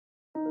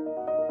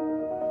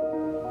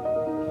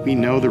We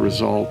know the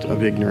result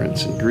of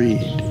ignorance and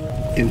greed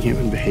in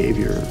human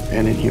behavior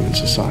and in human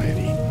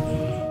society.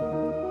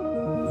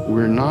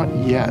 We're not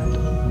yet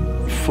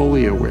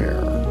fully aware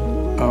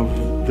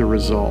of the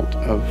result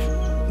of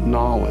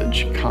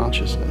knowledge,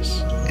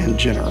 consciousness, and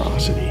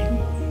generosity.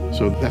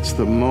 So that's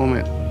the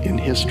moment in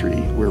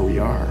history where we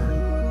are.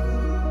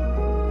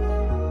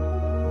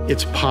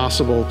 It's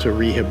possible to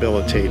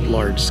rehabilitate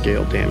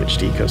large-scale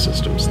damaged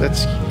ecosystems.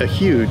 That's a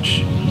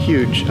huge,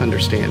 huge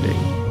understanding.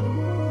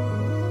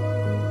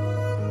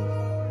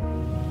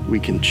 We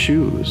can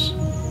choose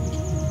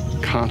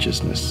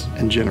consciousness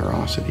and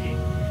generosity.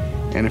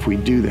 And if we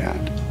do that,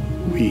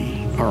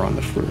 we are on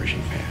the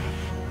flourishing path.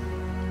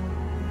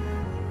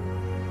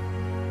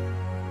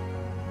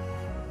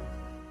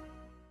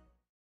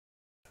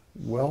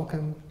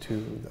 Welcome to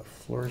the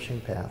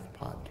Flourishing Path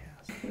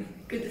podcast.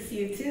 Good to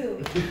see you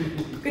too.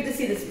 Good to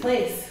see this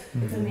place.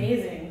 It's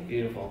amazing.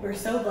 Beautiful. We're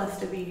so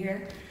blessed to be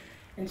here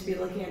and to be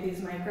looking at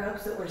these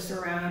microbes that we're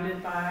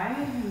surrounded by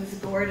in this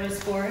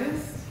gorgeous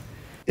forest.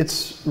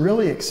 It's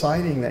really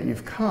exciting that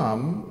you've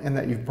come and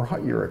that you've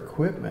brought your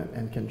equipment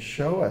and can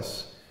show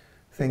us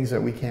things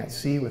that we can't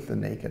see with the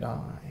naked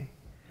eye.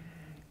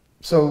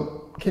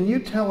 So can you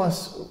tell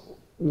us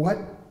what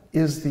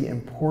is the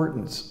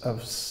importance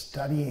of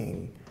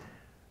studying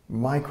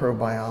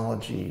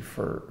microbiology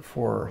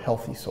for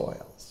healthy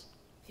soils?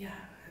 Yeah,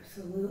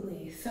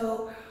 absolutely.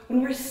 So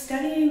when we're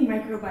studying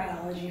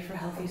microbiology for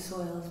healthy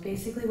soils,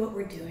 basically what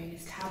we're doing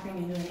is tapping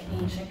into an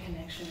ancient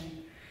connection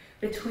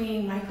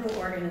between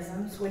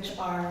microorganisms, which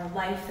are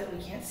life that we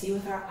can't see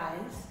with our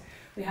eyes.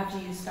 We have to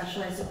use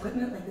specialized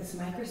equipment like this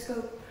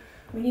microscope.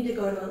 We need to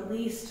go to at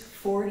least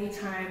 40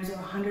 times or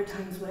 100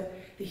 times what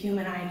the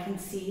human eye can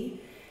see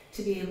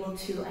to be able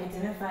to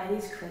identify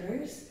these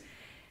critters.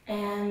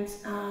 And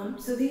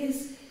so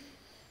these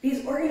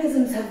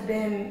organisms have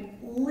been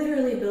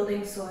literally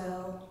building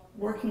soil,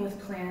 working with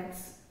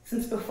plants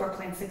since before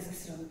plants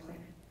existed on the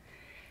planet.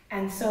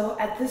 And so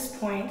at this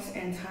point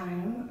in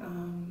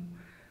time,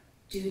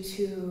 due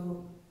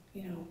to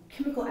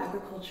chemical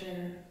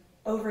agriculture,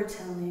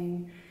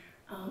 overtilling,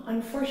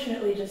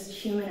 unfortunately just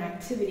human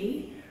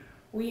activity,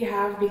 we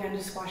have begun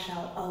to squash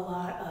out a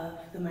lot of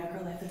the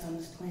microlife that's on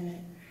this planet.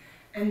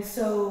 And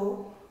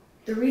so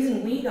the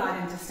reason we got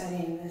into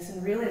studying this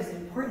and realized the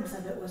importance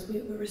of it was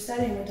we were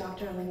studying with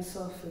Dr. Elaine's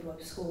Soil Food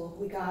Web School.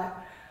 We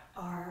got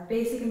our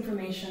basic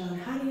information on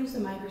how to use the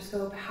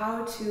microscope,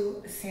 how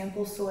to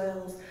sample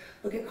soils,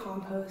 look at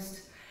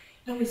compost.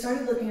 And we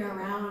started looking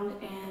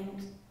around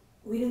and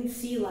we didn't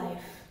see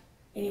life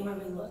anywhere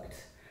we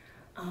looked.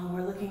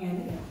 We're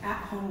looking at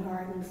home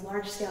gardens,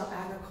 large-scale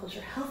agriculture,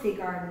 healthy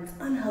gardens,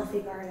 unhealthy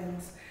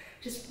gardens,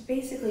 just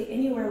basically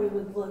anywhere we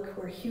would look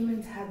where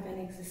humans have been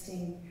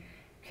existing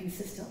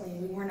consistently.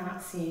 We were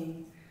not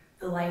seeing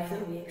the life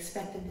that we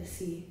expected to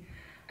see.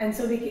 And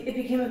so it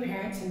became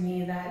apparent to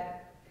me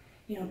that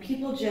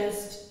people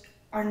just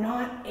are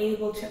not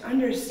able to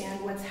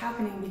understand what's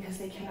happening because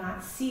they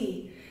cannot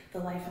see the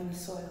life in the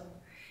soil.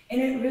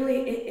 And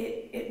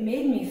it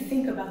made me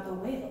think about the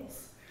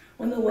whales.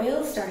 When the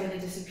whales started to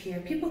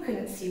disappear, people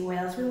couldn't see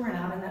whales. We weren't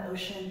out in the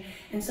ocean.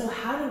 And so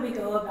how did we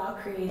go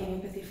about creating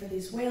empathy for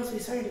these whales? We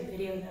started to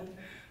video them.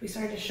 We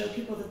started to show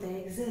people that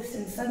they exist.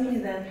 And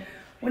suddenly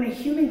when a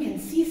human can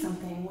see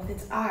something with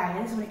its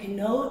eyes, when it can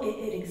know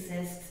it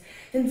exists,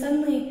 then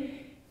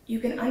suddenly you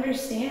can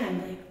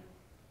understand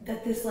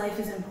that this life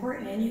is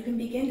important, and you can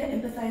begin to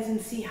empathize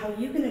and see how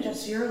you can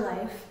adjust your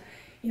life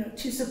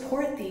to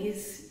support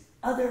these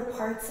other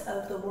parts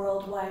of the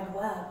World Wide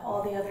Web,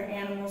 all the other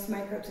animals,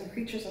 microbes, and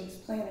creatures on this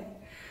planet.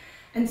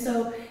 And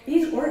so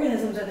these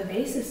organisms are the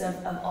basis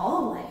of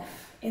all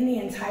life in the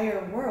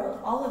entire world.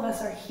 All of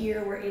us are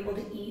here, we're able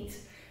to eat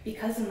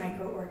because of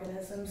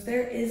microorganisms.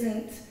 There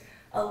isn't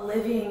a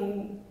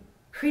living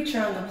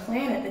creature on the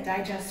planet that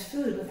digests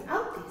food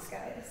without these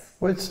guys.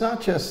 Well, it's not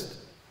just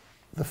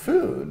the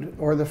food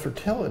or the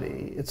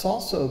fertility, it's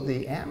also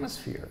the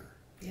atmosphere.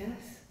 Yes.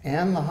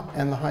 And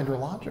the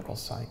hydrological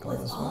cycle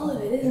well, as well. All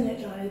of it, isn't it,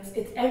 John?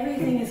 It's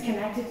everything is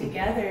connected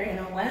together in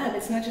a web.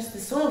 It's not just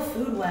the soil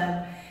food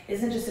web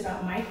isn't just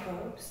about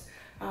microbes.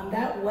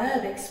 That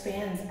web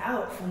expands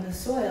out from the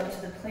soil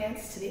to the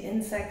plants, to the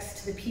insects,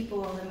 to the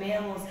people, the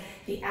mammals,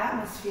 the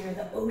atmosphere,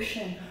 the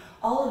ocean.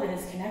 All of it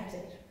is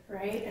connected,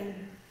 right? And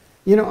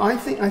I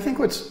think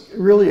what's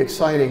really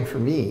exciting for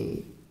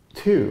me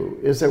too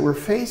is that we're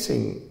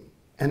facing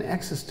an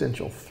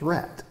existential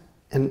threat.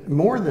 And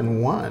more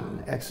than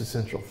one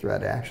existential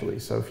threat, actually.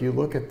 So if you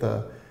look at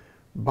the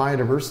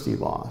biodiversity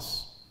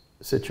loss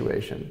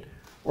situation,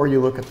 or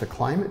you look at the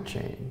climate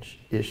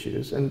change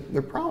issues, and there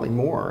are probably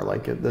more,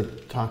 like the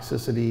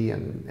toxicity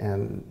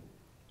and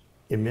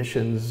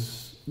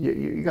emissions,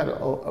 you got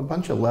a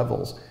bunch of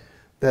levels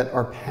that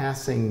are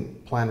passing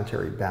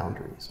planetary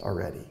boundaries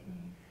already.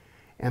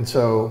 And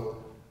so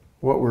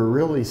what we're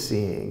really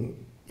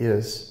seeing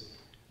is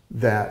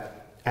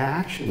that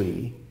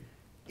actually,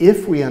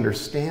 if we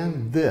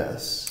understand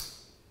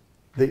this,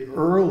 the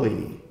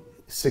early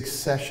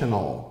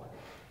successional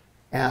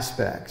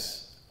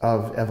aspects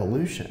of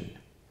evolution,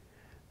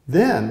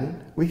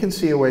 then we can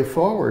see a way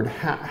forward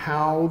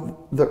how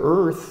the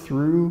Earth,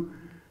 through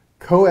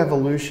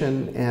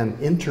coevolution and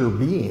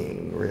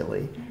interbeing,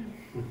 really,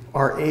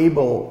 are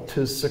able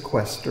to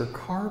sequester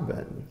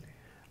carbon,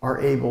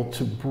 are able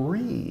to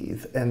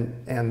breathe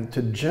and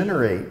to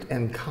generate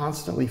and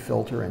constantly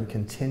filter and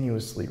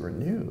continuously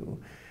renew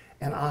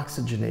an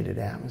oxygenated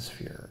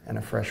atmosphere and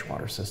a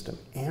freshwater system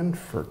and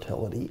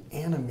fertility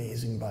and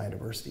amazing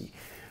biodiversity.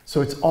 So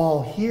it's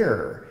all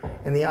here.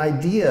 And the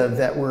idea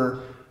that we're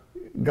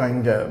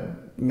going to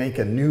make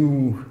a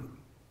new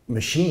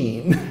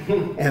machine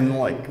and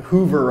like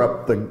hoover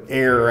up the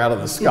air out of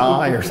the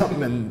sky or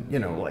something, and you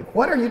know, like,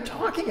 what are you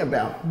talking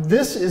about?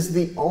 This is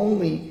the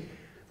only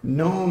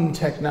known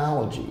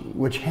technology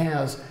which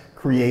has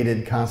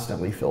created,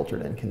 constantly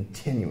filtered, and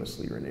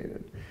continuously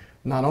renewed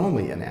not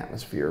only an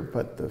atmosphere,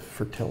 but the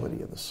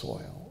fertility of the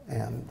soil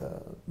and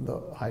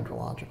the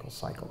hydrological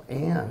cycle,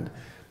 and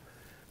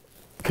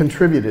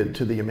contributed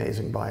to the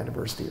amazing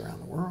biodiversity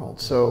around the world.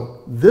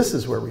 So this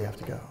is where we have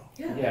to go.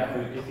 Yeah,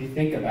 if you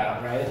think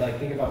about, right, like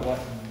think about what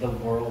the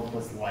world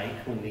was like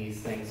when these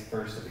things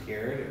first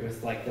appeared. It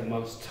was like the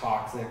most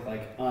toxic,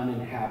 like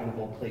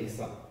uninhabitable place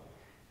on,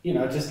 you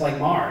know, just like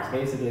Mars,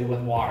 basically,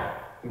 with water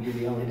would be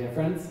the only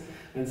difference.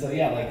 And so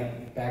yeah,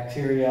 like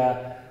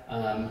bacteria,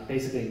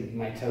 basically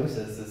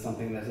mitosis is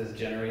something that has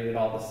generated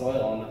all the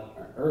soil on the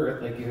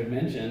Earth, like you had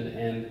mentioned.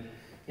 And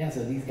yeah,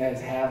 so these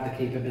guys have the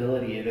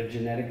capability, the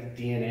genetic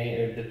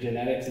DNA, or the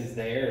genetics is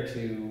there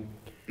to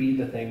be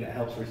the thing that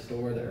helps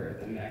restore the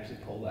Earth and actually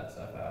pull that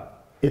stuff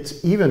out.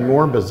 It's even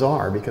more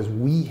bizarre because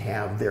we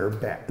have their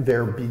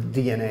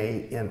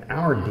DNA in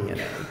our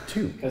DNA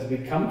too. Because we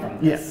come from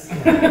this.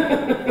 Yes.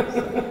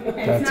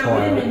 And it's not,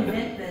 we didn't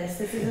invent this.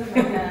 This isn't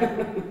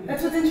like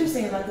that's what's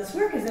interesting about this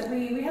work, is that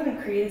we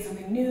haven't created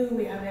something new.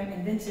 We haven't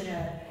invented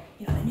a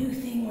new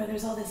thing where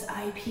there's all this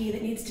IP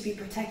that needs to be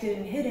protected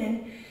and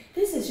hidden.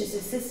 This is just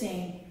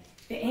assisting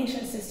the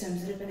ancient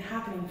systems that have been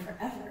happening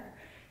forever.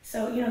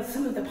 So,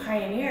 some of the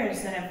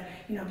pioneers that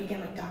have,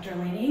 begun like Dr.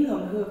 Elaine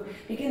Ingham, who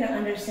begin to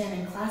understand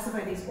and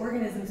classify these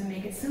organisms and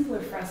make it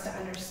simpler for us to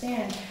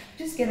understand,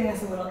 just giving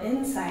us a little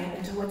insight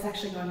into what's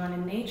actually going on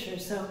in nature.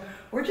 So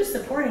we're just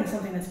supporting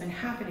something that's been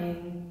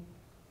happening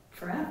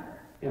forever.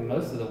 Yeah,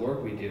 most of the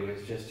work we do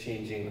is just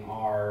changing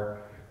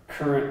our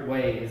current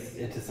ways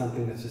into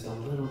something that's just a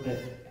little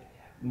bit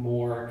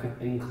more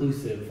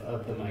inclusive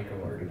of the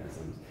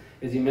microorganisms.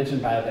 As you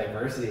mentioned,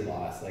 biodiversity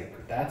loss,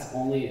 like that's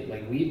only,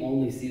 like we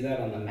only see that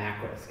on the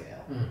macro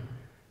scale.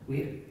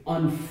 We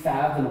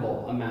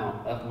unfathomable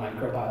amount of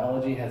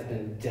microbiology has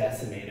been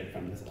decimated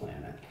from this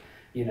planet.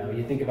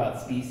 You think about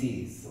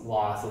species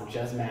loss of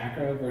just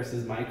macro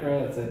versus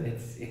micro,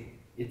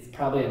 it's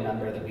probably a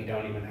number that we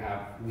don't even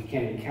have, we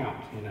can't even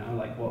count,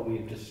 like what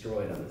we've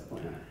destroyed on this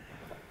planet.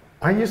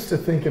 I used to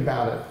think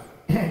about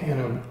it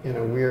in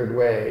a weird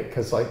way,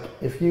 because like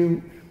if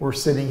you were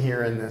sitting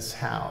here in this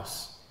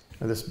house,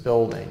 or this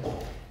building,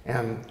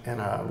 and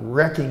a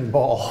wrecking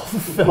ball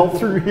fell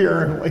through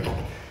here and like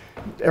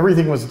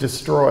everything was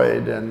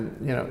destroyed, and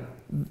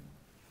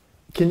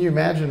can you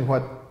imagine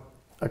what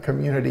a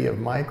community of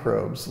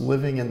microbes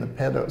living in the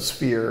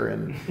pedosphere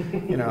and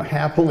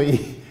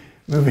happily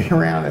moving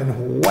around,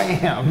 and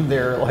wham,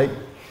 they're like,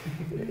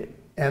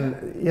 and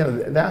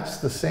that's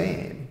the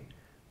same,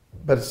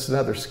 but it's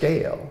another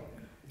scale.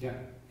 Yeah.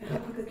 And how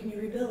quickly can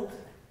you rebuild?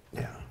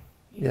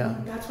 Yeah.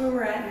 That's where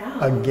we're at now.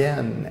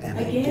 Again and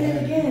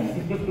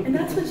again. And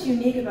that's what's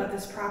unique about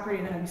this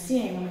property that I'm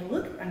seeing when we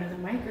look under the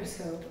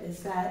microscope,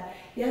 is that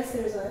yes,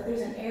 there's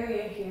an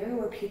area here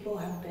where people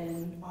have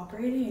been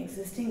operating,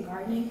 existing,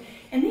 gardening,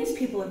 and these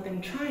people have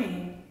been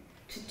trying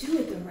to do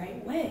it the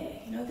right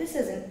way. This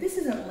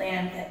isn't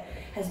land that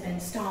has been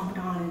stomped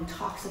on and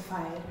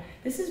toxified.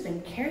 This has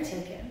been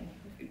caretaken.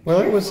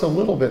 Well, it was a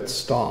little bit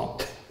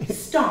stomped.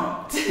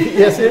 Stomped.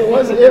 Yes, it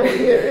was.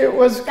 It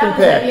was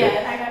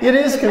compacted. It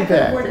is compacted. I could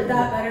have worded compacted.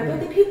 that better,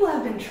 but the people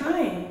have been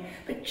trying.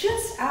 But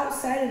just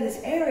outside of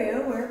this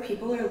area where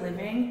people are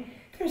living,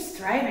 there's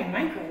thriving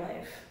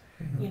microlife,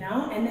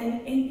 And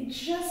then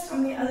just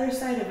on the other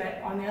side of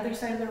it, on the other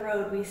side of the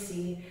road, we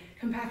see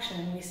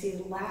compaction. We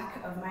see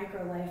lack of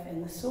microlife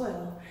in the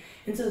soil,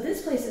 and so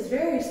this place is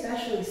very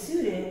specially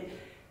suited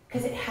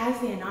because it has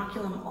the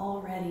inoculum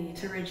already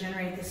to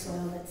regenerate the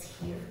soil that's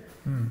here.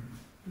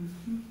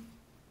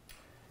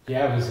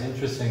 Yeah, it was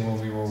interesting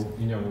when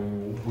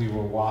we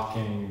were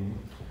walking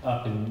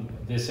up in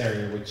this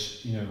area,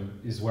 which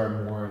is where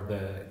more of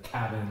the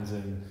cabins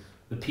and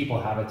the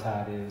people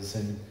habitat is,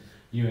 and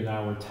you and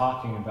I were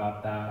talking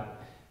about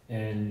that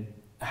and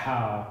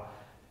how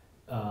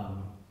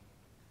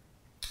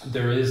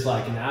there is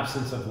like an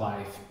absence of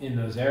life in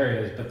those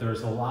areas, but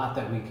there's a lot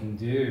that we can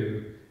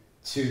do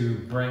to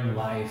bring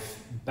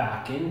life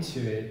back into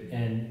it,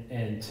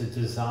 and to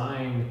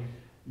design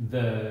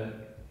the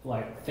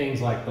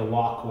things like the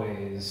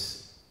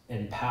walkways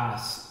and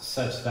paths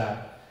such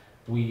that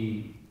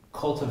we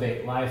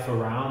cultivate life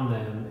around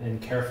them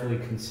and carefully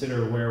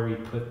consider where we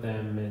put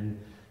them, and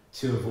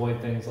to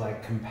avoid things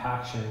like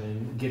compaction,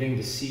 and getting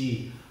to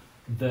see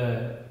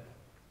the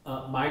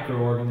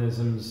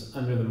microorganisms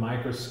under the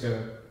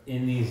microscope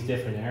in these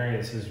different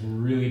areas has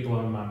really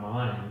blown my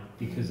mind,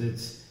 because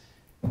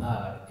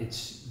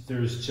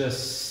there's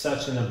just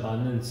such an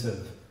abundance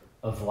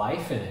of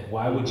life in it.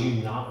 Why would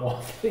you not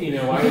want,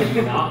 why would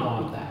you not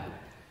want that?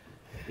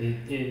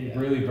 It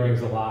really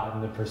brings a lot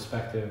into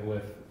perspective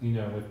with,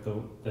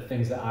 with the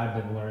things that I've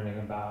been learning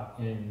about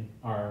in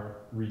our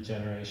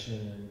regeneration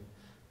and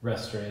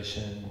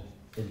restoration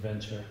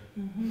adventure.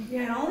 Mm-hmm.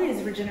 Yeah, and all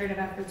these regenerative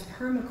efforts,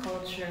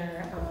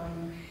 permaculture,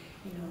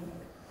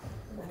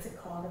 what's it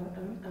called?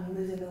 I'm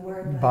losing the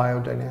word.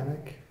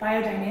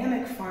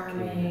 Biodynamic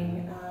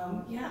farming.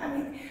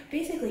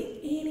 Basically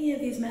any of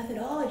these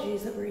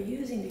methodologies that we're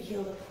using to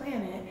heal the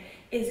planet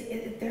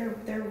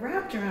they're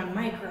wrapped around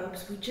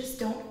microbes.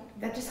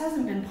 That just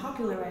hasn't been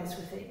popularized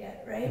with it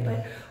yet, right? Mm-hmm.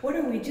 But what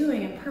are we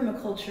doing in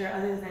permaculture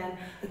other than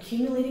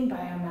accumulating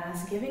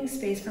biomass, giving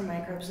space for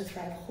microbes to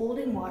thrive,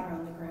 holding water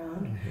on the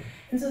ground? Mm-hmm.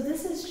 And so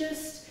this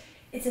is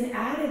it's an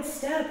added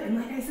step. And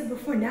like I said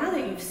before, now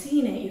that you've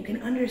seen it, you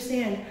can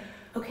understand,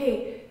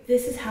 okay,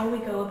 this is how we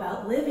go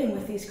about living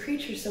with these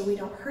creatures so we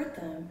don't hurt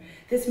them.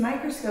 This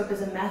microscope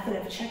is a method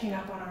of checking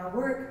up on our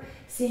work,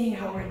 seeing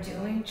how we're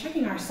doing,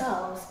 checking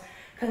ourselves.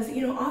 Because,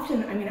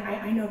 often,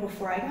 I know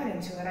before I got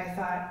into it, I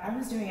thought I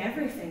was doing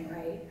everything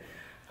right.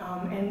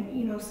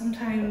 And,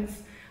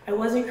 sometimes I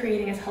wasn't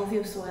creating as healthy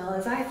of soil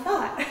as I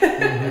thought,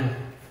 mm-hmm.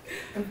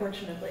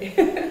 Unfortunately.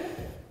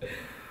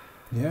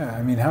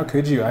 Yeah, how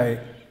could you? I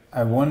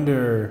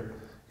wonder,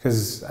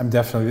 because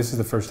this is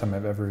the first time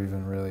I've ever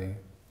even really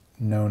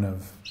known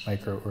of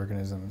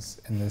microorganisms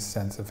in this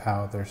sense of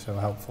how they're so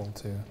helpful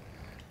to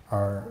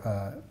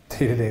our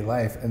day-to-day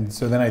life. And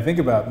so then I think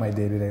about my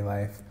day-to-day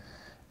life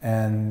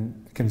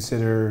and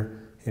consider,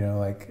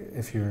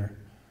 if you're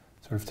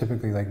sort of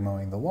typically like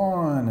mowing the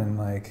lawn and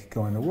like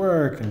going to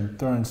work and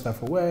throwing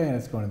stuff away and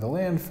it's going to the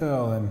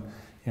landfill, and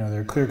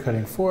they're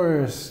clear-cutting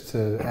forests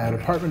to add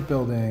apartment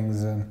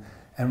buildings, and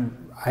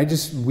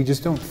we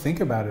just don't think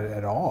about it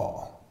at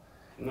all.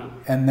 No.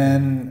 And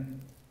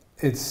then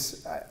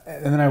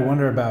I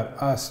wonder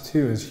about us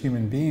too as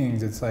human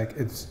beings.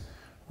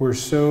 We're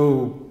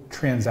so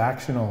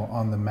transactional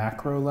on the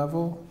macro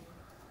level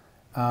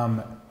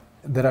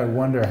that I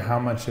wonder how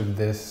much of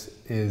this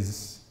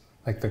is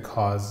like the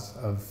cause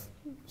of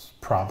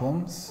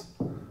problems,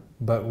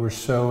 but we're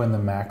so in the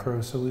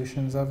macro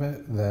solutions of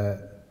it,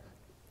 that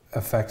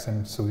effects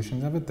and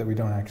solutions of it, that we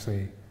don't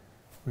actually,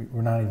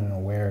 we're not even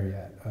aware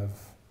yet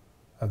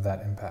of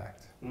that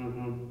impact.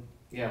 Mm-hmm.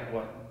 Yeah,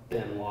 what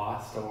been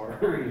lost or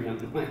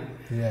even like,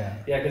 yeah,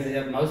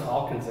 because most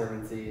all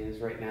conservancy is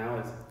right now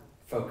is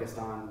focused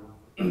on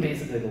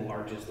basically the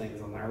largest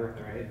things on the earth,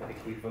 right?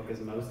 Like we focus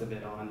most of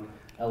it on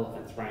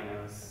elephants,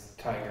 rhinos,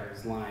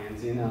 tigers,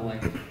 lions,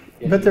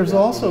 But there's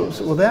also,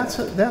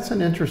 that's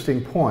an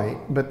interesting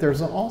point, but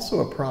there's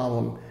also a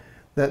problem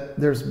that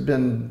there's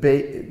been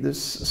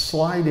this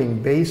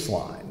sliding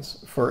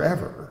baselines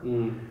forever.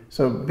 Mm.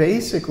 So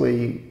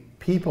basically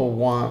people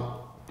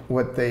want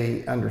what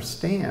they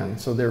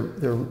understand, so they're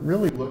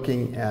really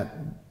looking at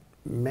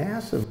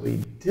massively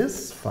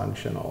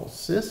dysfunctional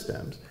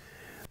systems.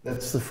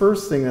 That's the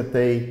first thing that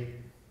they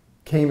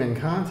came in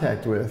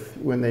contact with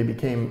when they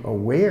became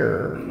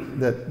aware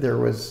that there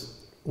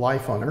was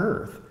life on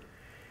Earth.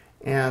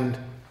 And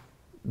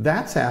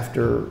that's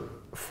after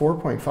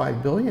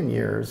 4.5 billion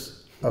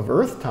years of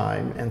Earth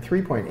time and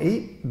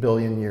 3.8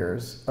 billion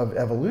years of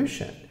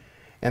evolution.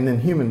 And then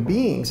human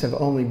beings have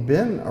only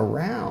been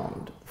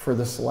around for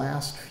this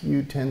last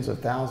few tens of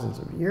thousands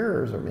of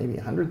years, or maybe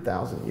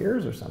 100,000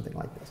 years or something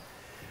like this.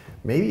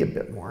 Maybe a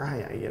bit more,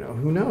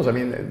 who knows?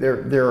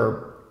 There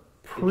are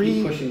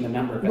keep pushing the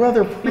number back. Well,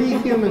 they're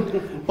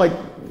pre-human. Like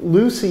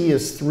Lucy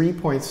is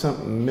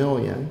 3-point-something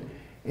million,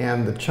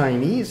 and the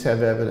Chinese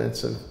have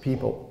evidence of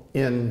people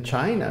in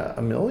China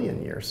 1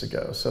 million years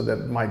ago. So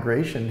that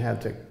migration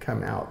had to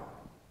come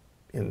out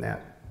in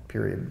that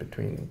period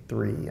between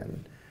 3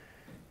 and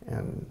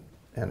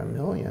 1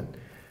 million.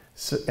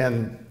 So,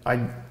 and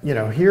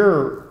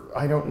here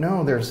I don't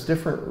know. There's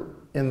different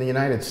in the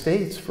United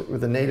States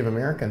with the Native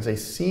Americans. They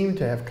seem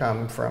to have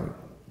come from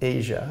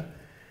Asia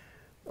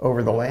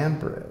over the land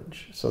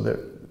bridge, so that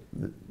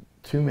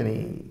too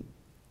many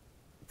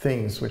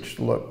things which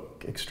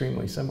look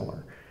extremely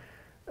similar,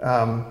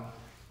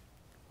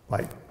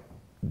 like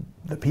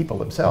the people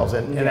themselves,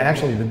 and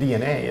actually the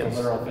DNA is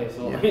the literal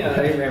facial,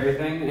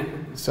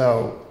 everything.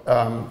 So,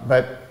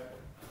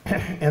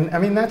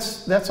 and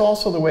that's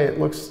also the way it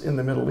looks in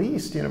the Middle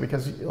East,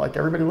 because like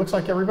everybody looks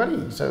like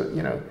everybody, so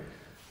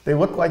they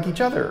look like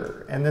each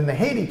other, and then they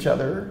hate each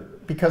other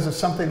because of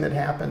something that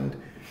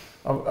happened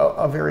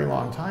a very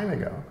long time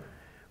ago.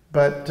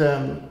 But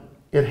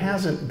it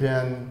hasn't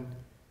been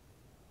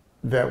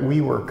that we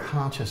were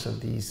conscious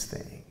of these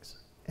things.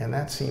 And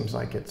that seems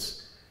like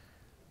it's,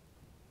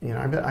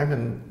 I've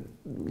been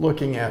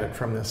looking at it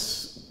from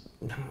this,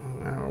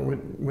 I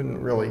wouldn't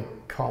really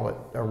call it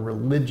a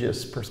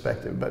religious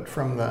perspective, but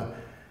from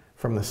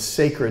the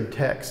sacred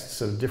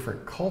texts of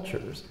different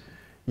cultures,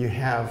 you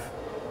have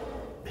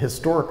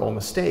historical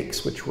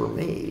mistakes which were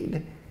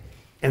made.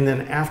 And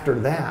then after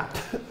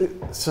that,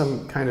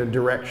 some kind of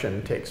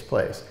direction takes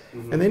place.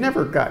 And they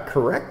never got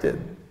corrected.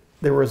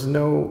 There was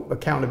no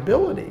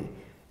accountability.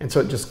 And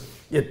so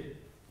it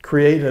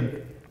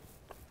created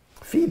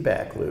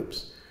feedback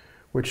loops,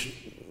 which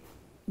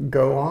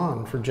go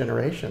on for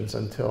generations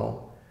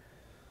until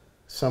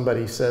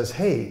somebody says,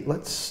 hey,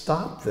 let's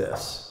stop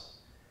this.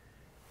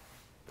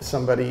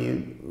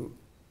 Somebody,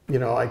 you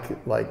know,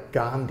 like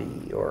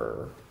Gandhi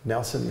or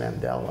Nelson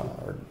Mandela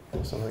or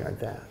something like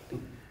that.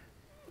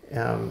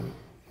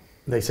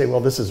 They say, well,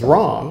 this is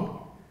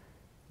wrong,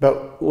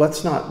 but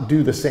let's not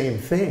do the same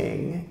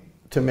thing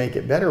to make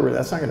it better.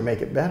 That's not going to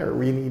make it better.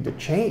 We need to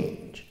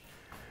change.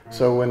 Right.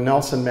 So when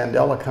Nelson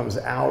Mandela comes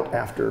out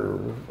after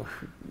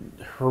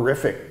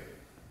horrific,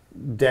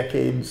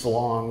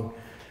 decades-long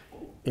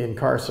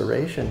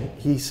incarceration,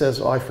 he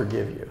says, oh, I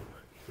forgive you.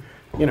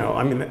 You know,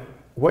 I mean,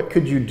 what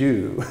could you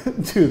do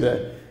to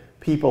the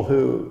people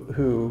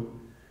who,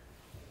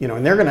 you know,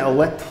 and they're going to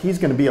elect, he's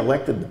going to be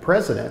elected the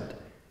president,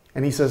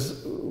 and he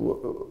says,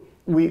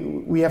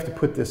 we have to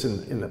put this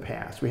in the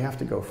past. We have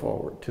to go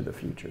forward to the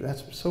future.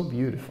 That's so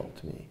beautiful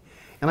to me.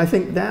 And I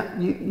think that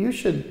you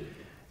should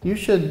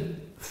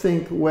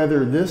think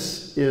whether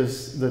this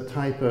is the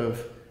type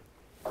of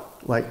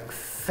like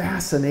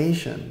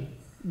fascination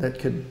that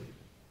could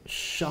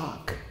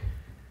shock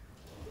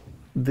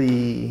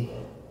the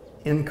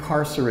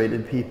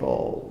incarcerated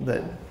people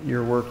that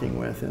you're working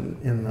with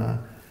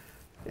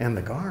and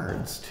the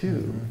guards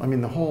too. I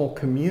mean, the whole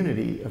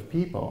community of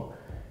people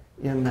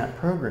in that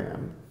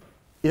program,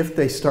 if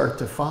they start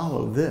to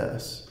follow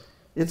this,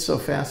 it's so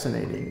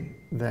fascinating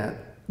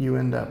that you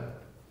end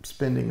up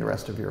spending the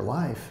rest of your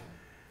life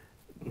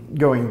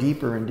going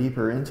deeper and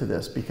deeper into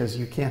this because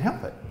you can't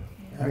help it.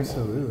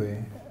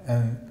 Absolutely.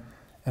 And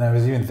I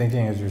was even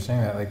thinking as you were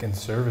saying that, like in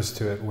service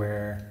to it,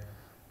 where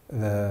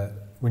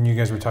when you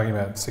guys were talking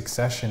about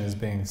succession as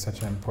being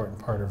such an important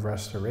part of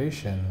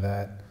restoration,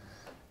 that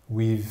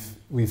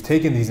we've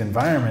taken these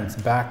environments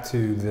back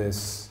to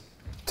this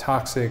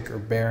toxic or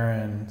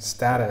barren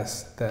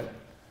status that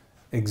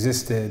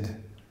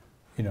existed,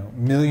 you know,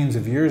 millions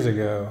of years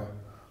ago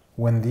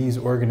when these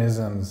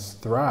organisms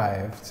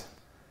thrived.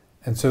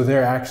 And so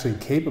they're actually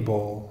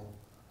capable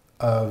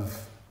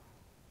of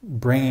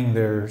bringing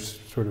their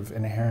sort of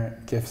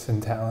inherent gifts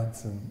and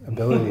talents and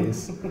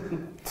abilities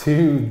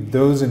to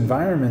those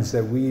environments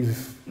that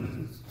we've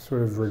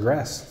sort of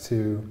regressed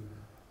to,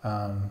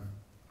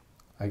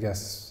 I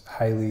guess,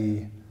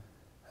 highly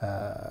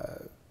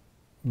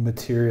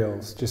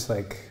materials, just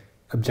like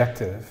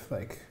objective,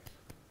 like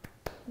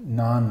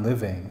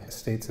non-living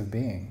states of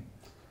being.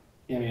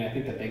 Yeah, I mean, I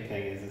think the big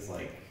thing is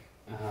like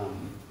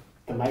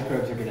the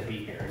microbes are going to be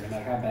here. No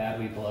matter how bad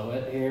we blow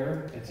it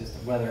here, it's just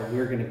whether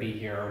we're going to be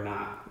here or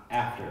not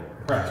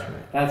afterwards.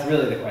 Right. That's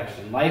really the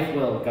question. Life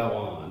will go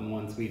on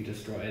once we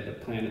destroy the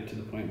planet to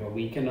the point where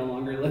we can no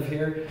longer live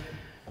here.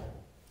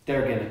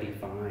 They're going to be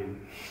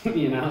fine,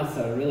 you know?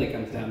 So it really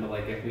comes down to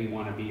like if we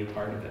want to be a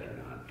part of it or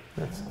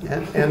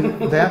not.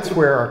 And that's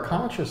where our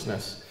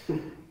consciousness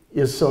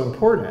is so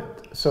important.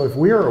 So if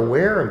we are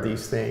aware of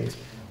these things,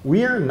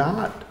 we are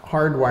not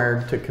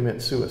hardwired to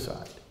commit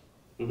suicide.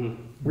 Mm-hmm.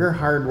 We're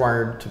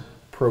hardwired to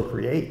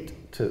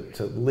procreate, to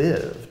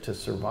live, to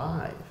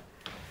survive.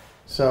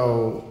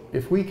 So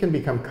if we can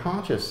become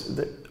conscious,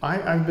 that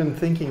I've been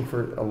thinking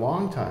for a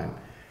long time,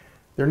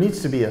 there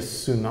needs to be a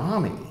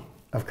tsunami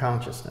of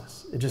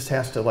consciousness. It just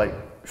has to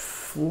like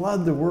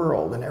flood the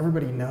world and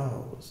everybody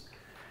knows.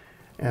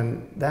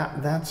 And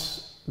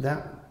that's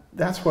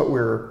what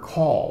we're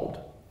called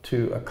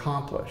to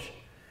accomplish.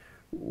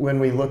 When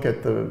we look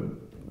at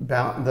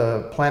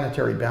the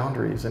planetary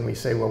boundaries and we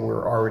say, well,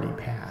 we're already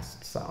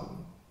past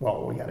some.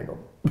 Well, we gotta go,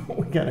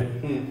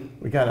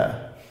 we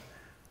gotta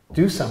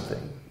do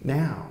something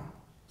now.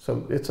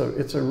 So it's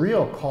a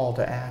real call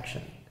to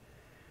action.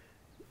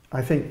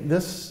 I think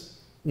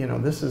this, you know,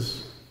 this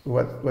is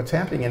what's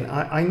happening. And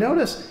I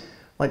notice,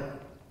 like,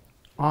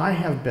 I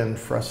have been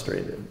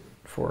frustrated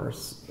for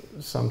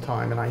some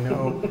time, and I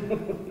know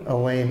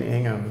Elaine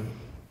Ingham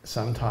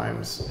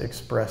sometimes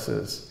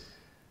expresses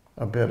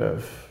a bit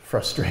of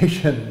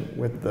frustration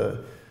with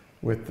the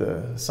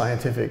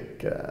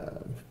scientific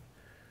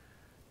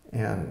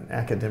and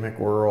academic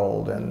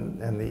world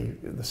and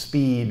the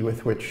speed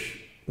with which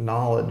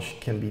knowledge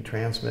can be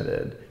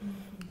transmitted.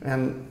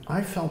 And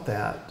I felt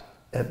that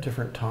at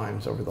different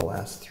times over the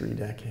last 3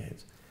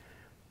 decades.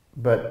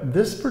 But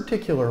this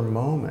particular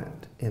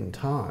moment in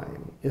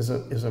time is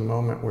a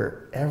moment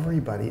where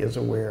everybody is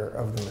aware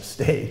of the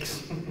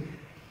mistakes.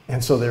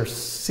 And so they're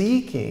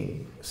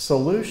seeking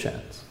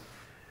solutions.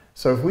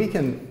 So if we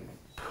can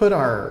put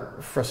our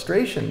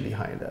frustration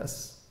behind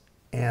us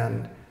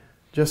and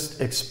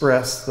just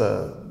express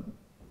the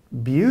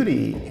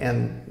beauty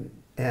and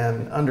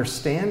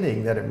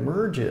understanding that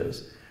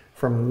emerges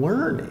from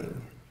learning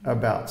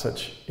about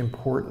such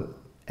important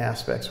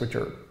aspects which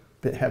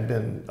have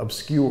been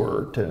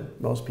obscure to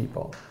most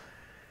people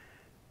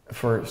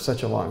for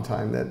such a long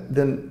time,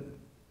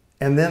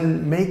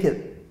 then make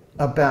it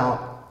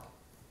about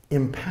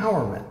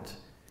empowerment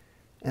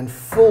and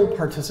full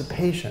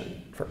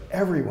participation for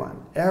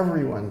everyone.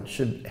 Everyone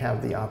should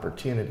have the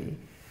opportunity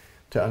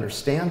to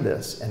understand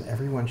this, and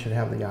everyone should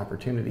have the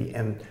opportunity,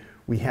 and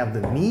we have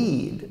the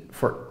need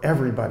for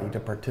everybody to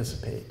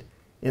participate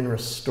in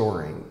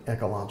restoring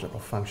ecological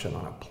function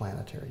on a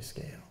planetary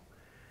scale.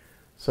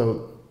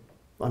 So,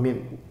 I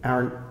mean,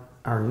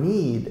 our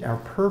need, our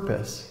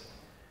purpose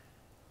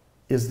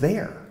is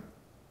there.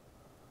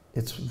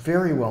 It's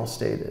very well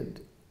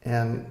stated,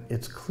 and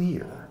it's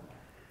clear.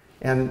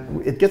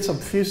 And it gets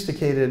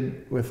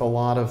obfuscated with a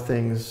lot of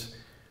things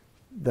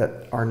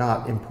that are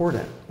not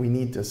important. We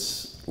need to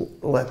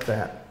let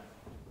that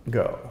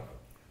go.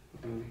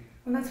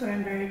 Well, that's what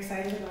I'm very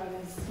excited about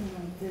is,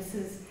 this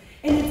is,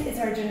 and it's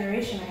our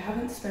generation. I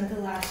haven't spent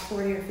the last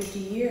 40 or 50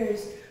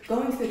 years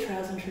going through the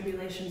trials and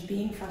tribulations,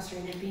 being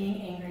frustrated,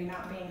 being angry,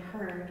 not being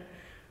heard.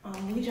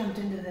 We jumped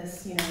into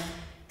this,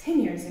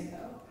 10 years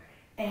ago.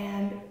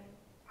 And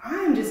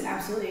I'm just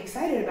absolutely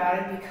excited about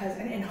it because,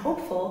 and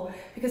hopeful,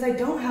 because I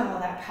don't have all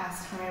that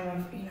past time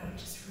of,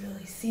 just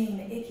really seeing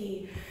the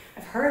icky.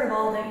 I've heard of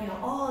all that,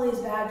 all these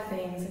bad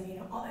things, and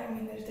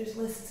there's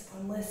lists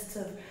upon lists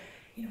of,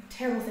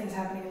 terrible things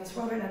happening in this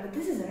world right now, but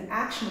this is an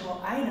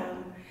actionable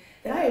item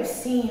that I have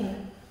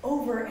seen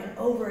over and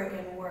over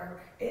again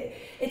work.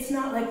 It's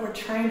not like we're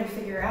trying to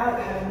figure out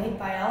how to make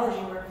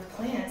biology work with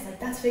plants, like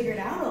that's figured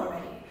out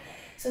already.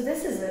 So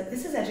this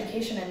is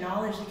education and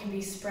knowledge that can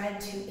be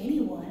spread to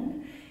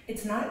anyone.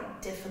 It's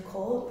not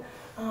difficult.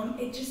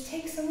 It just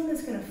takes someone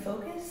that's going to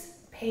focus,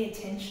 pay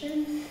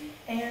attention,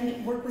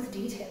 and work with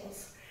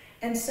details.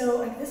 And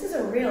so this is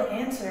a real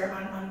answer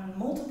on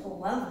multiple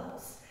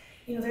levels.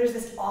 There's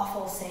this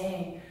awful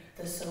saying,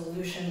 the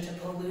solution to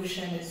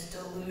pollution is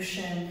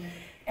dilution.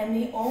 And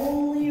the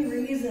only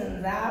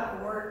reason that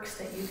works,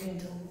 that you can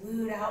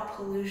dilute out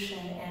pollution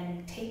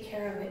and take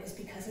care of it, is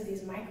because of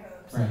these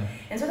microbes. Right.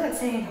 And so that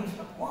saying comes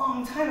from a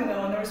long time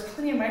ago, and there was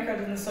plenty of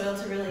microbes in the soil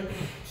to really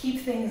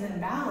keep things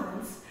in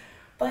balance.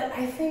 But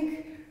I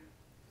think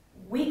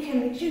we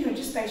can,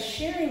 just by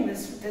sharing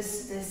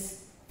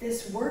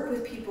this work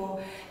with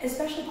people,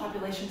 especially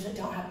populations that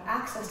don't have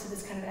access to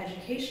this kind of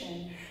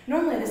education.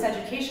 Normally this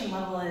education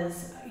level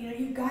is,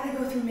 you've got to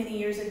go through many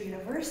years of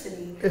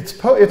university. It's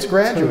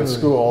graduate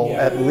school,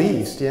 at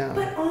least, yeah.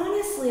 But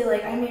honestly,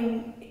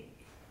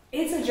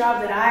 it's a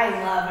job that I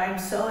love. I'm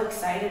so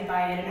excited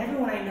by it, and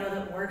everyone I know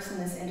that works in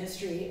this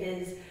industry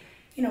is,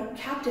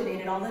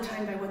 captivated all the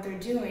time by what they're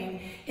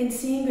doing and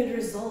seeing good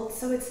results.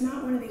 So it's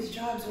not one of these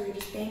jobs where you're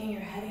just banging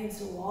your head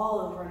against a wall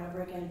over and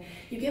over again.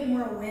 You get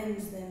more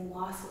wins than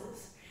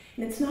losses.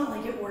 And it's not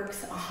like it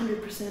works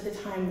 100% of the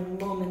time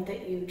the moment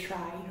that you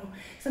try.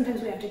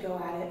 Sometimes we have to go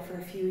at it for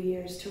a few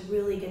years to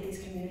really get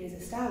these communities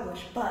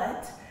established.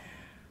 But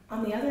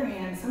on the other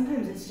hand,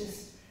 sometimes it's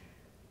just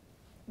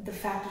the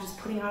fact of just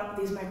putting out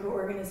these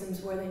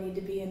microorganisms where they need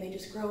to be, and they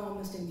just grow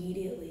almost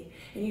immediately.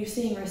 And you're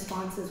seeing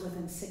responses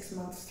within 6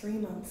 months, 3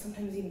 months,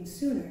 sometimes even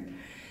sooner.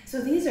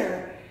 So these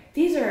are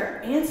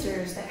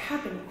answers that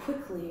happen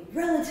quickly,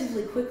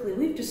 relatively quickly.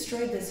 We've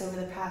destroyed this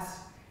over the past,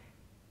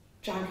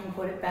 John can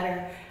quote it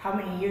better, how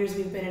many years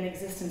we've been in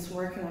existence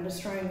working on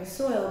destroying the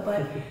soil,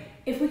 but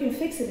if we can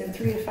fix it in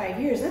 3 to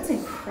 5 years, that's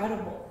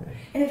incredible.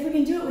 And if we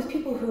can do it with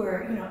people who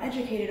are,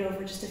 educated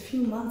over just a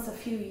few months, a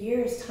few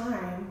years'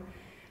 time,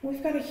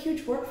 we've got a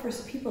huge workforce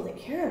of people that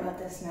care about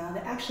this now,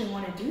 that actually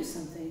want to do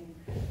something.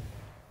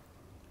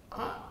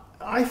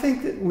 I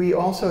think that we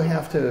also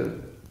have to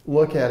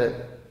look at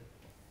it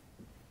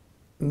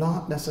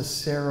not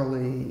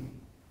necessarily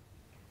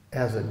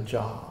as a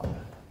job.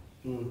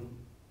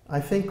 I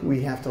think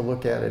we have to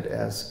look at it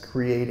as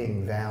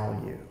creating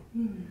value.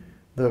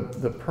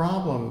 The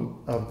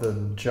problem of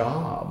the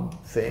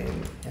job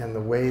thing and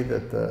the way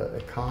that the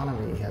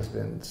economy has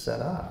been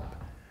set up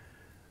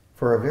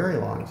for a very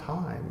long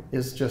time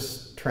is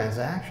just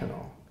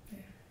transactional.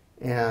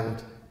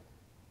 And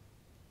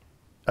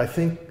I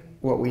think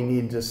what we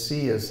need to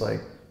see is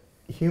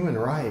human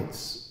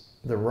rights,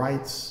 the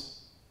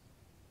rights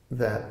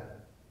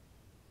that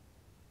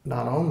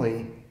not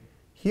only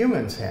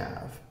humans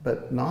have,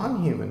 but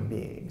non-human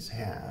beings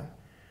have,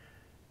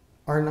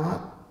 are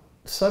not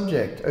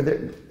subject,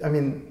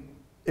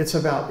 it's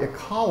about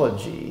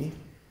ecology,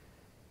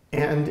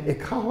 and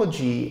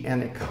ecology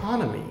and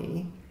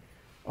economy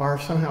are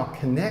somehow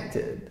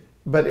connected,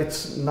 but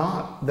it's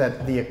not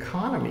that the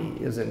economy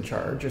is in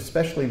charge,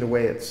 especially the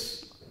way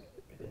it's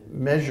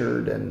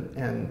measured and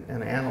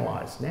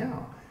analyzed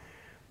now.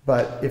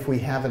 But if we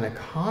have an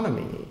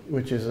economy,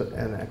 which is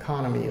an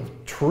economy of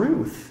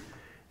truth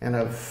and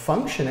of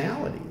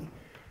functionality,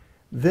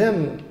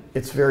 then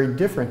it's very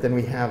different than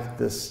we have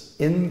this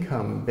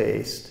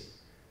income-based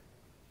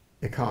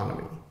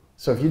economy.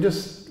 So if you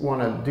just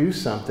want to do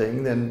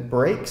something, then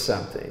break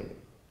something.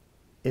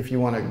 If you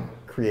want to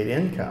create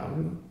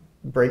income,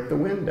 break the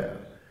window.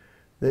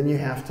 Then you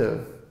have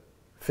to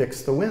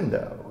fix the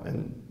window,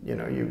 and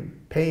you're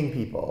paying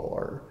people,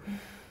 or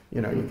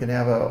you can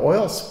have an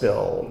oil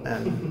spill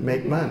and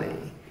make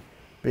money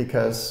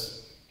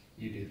because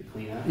You do the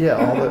cleanup.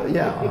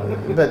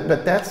 Yeah,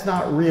 but that's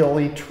not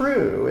really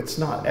true. It's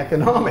not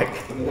economic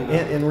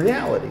in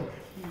reality.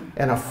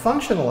 And a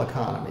functional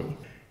economy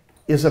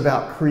is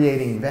about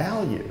creating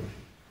value.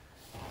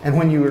 And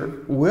when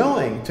you're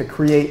willing to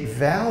create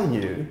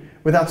value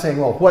without saying,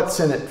 well, what's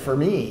in it for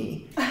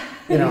me?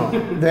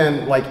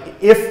 Then like,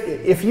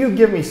 if you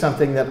give me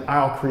something, then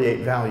I'll create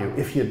value.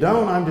 If you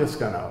don't, I'm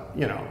just gonna,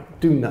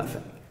 do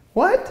nothing.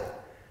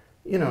 What?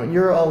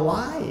 You're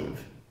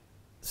alive.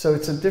 So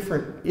it's a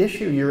different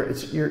issue.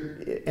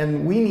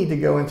 And we need to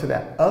go into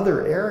that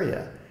other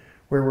area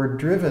where we're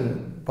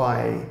driven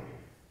by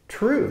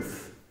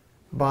truth,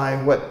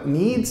 by what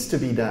needs to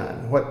be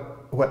done,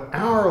 what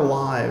our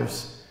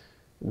lives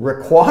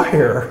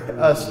require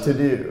us to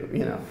do,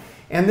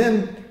 and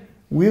then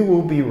we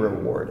will be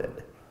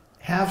rewarded.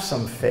 Have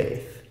some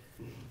faith,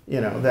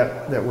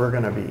 that we're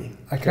going to be.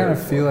 I kind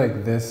of feel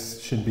like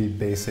this should be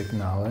basic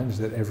knowledge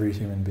that every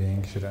human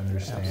being should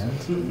understand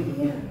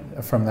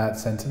from that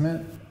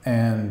sentiment,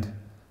 and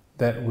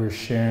that we're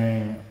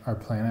sharing our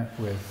planet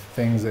with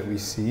things that we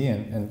see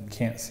and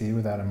can't see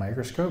without a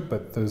microscope,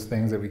 but those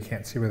things that we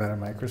can't see without a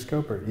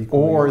microscope are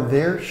equally... Or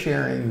they're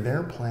sharing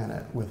their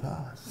planet with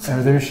us.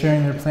 Or they're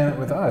sharing their planet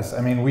with us. I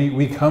mean,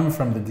 we come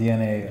from the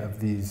DNA of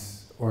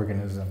these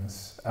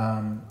organisms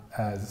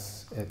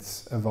as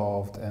it's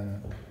evolved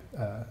in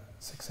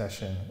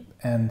succession.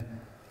 And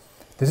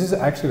this is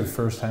actually the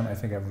first time I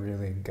think I've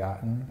really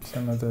gotten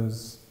some of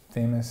those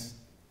famous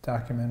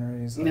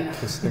documentaries, like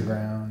Kiss the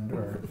Ground,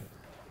 or...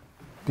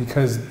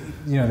 Because,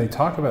 they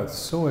talk about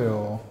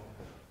soil,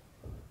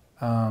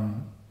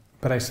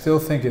 but I still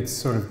think it's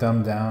sort of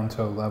dumbed down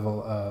to a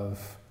level of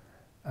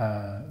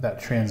that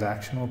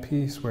transactional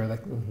piece where,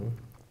 like,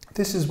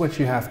 this is what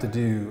you have to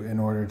do in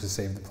order to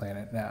save the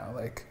planet now.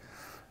 Like,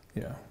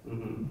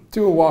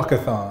 do a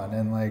walkathon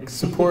and, like,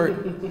 support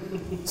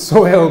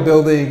soil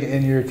building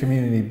in your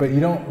community. But you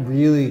don't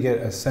really get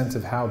a sense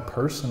of how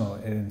personal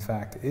it, in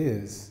fact,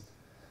 is.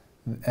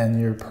 And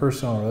your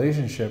personal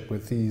relationship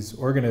with these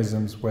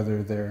organisms,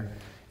 whether they're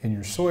in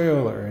your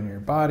soil or in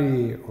your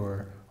body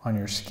or on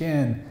your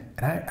skin.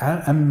 And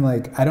I'm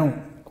like, I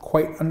don't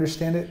quite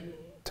understand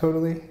it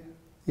totally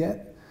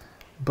yet,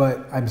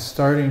 but I'm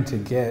starting to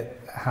get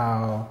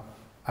how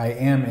I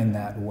am in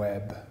that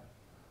web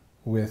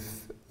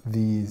with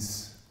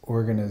these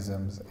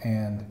organisms,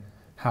 and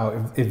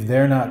how if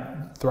they're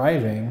not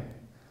thriving,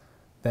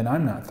 then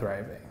I'm not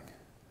thriving.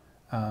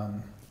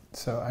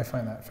 So I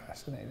find that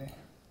fascinating.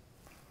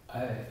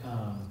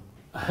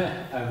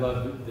 I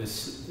love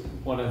this.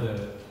 One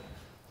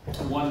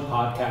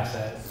podcast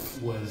that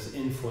was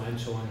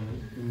influential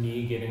in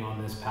me getting on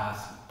this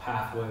path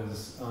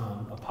was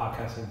a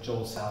podcast that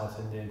Joel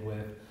Salatin did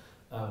with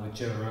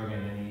Joe Rogan,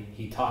 and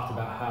he talked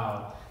about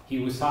how he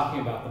was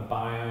talking about the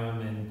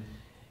biome and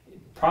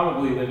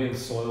probably living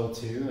soil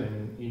too,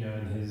 and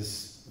in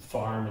his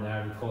farm and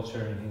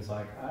agriculture, and he's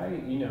like, I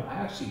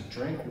actually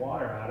drink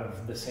water out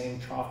of the same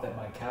trough that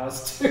my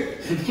cows do,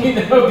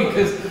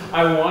 because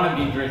I want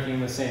to be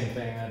drinking the same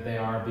thing that they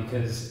are,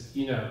 because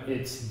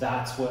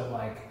that's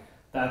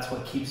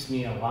what keeps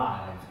me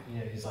alive.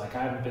 He's like,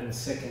 I haven't been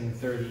sick in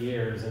 30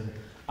 years, and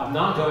I'm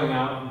not going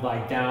out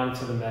like down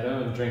to the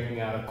meadow and drinking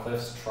out of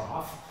Cliff's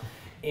trough,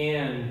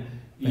 and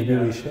maybe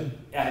we should.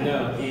 I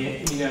know,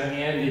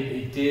 and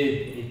it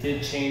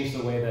did change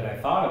the way that I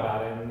thought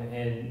about it,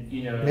 and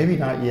maybe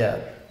not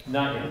yet.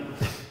 Not yet.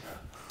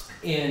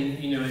 And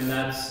and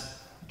that's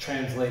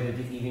translated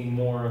to eating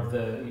more of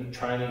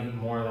trying to eat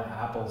more of the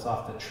apples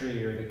off the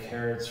tree or the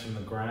carrots from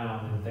the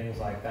ground and things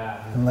like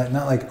that. And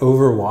not like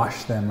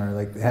overwash them, or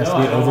like it has to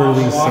be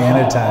overly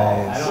sanitized.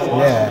 I don't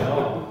wash them at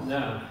all.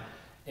 No.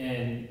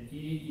 And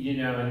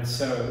and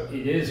so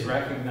it is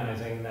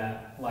recognizing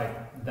that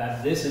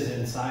that this is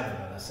inside of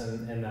us,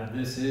 and that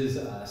this is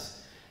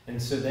us. And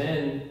so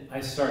then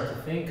I start to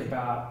think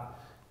about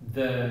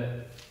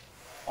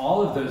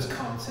all of those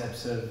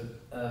concepts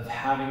of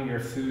having your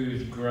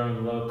food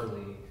grown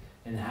locally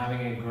and having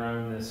it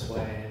grown this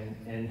way,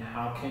 and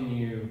how can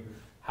you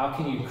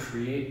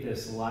create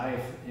this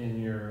life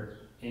in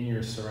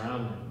your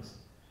surroundings.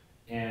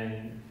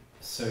 And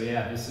so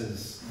this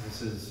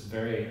is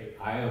very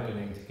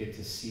eye-opening to get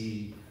to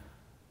see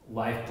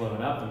life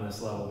blown up in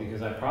this level,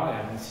 because I probably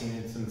haven't seen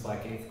it since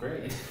like 8th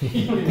grade.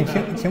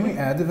 Can we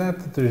add to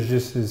that there's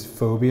just this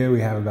phobia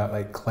we have about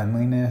like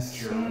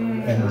cleanliness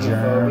and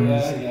germs,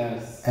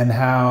 yes. and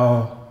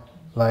how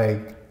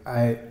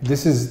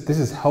this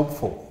is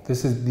helpful.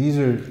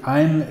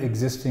 I'm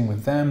existing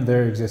with them,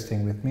 they're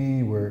existing with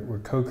me,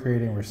 we're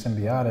co-creating, we're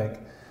symbiotic,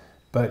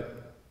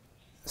 but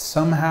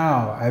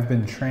somehow I've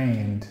been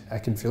trained, I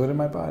can feel it in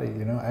my body,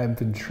 I've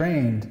been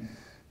trained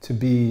to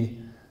be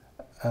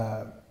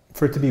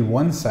for it to be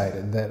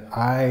one-sided, that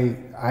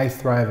I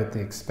thrive at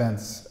the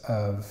expense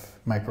of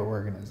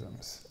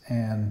microorganisms.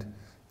 And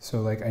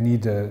so I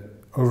need to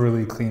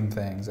overly clean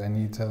things. I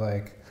need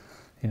to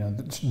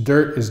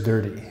dirt is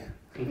dirty.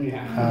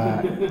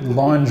 Yeah.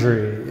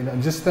 Laundry,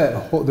 just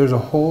there's a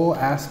whole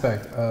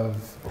aspect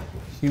of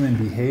human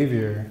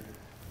behavior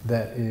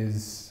that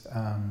is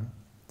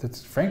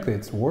that's frankly,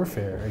 it's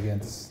warfare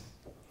against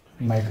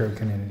micro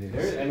communities.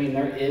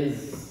 There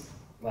is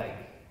like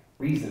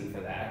reason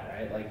for that,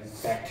 right?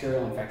 Like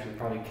bacterial infection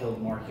probably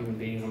killed more human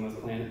beings on this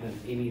planet than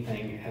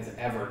anything has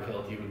ever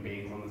killed human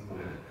beings on this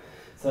planet.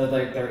 So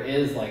like there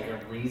is like a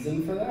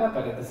reason for that,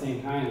 but at the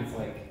same time it's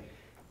like,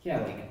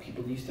 yeah, like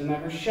people used to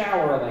never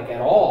shower like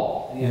at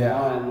all, you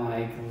know, and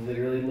like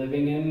literally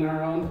living in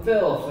our own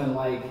filth and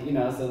like, you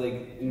know, so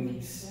like,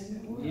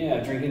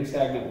 drinking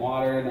stagnant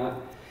water,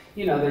 not,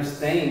 you know, there's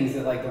things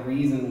that like the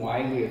reason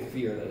why we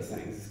fear those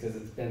things is because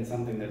it's been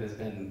something that has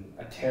been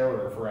a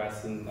terror for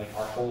us in like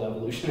our whole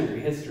evolutionary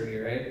history,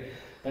 right?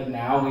 But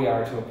now we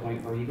are to a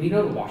point where we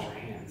know to wash our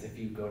hands if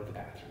you go to the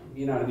bathroom,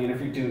 you know what I mean? If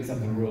you're doing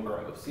something real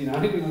gross, you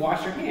know, you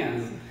wash your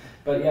hands.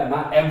 But yeah,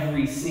 not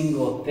every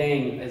single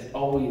thing is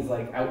always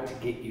like out to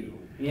get you.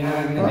 You know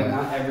what I mean? Like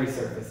not every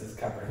surface is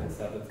covered in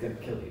stuff that's going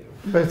to kill you.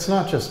 But it's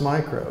not just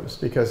microbes,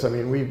 because I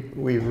mean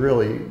we've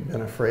really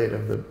been afraid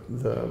of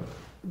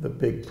the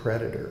big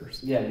predators.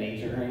 Yeah,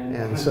 nature.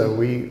 And so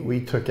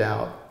we took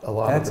out a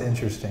lot. That's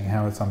interesting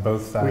how it's on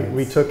both sides.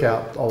 We took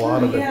out a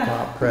lot of the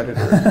top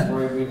predators.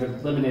 We've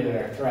eliminated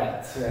our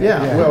threats. Right?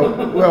 Yeah.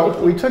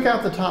 Well, we took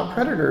out the top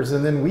predators,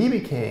 and then we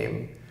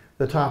became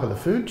the top of the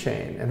food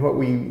chain. And what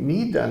we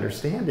need to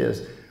understand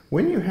is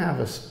when you have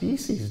a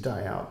species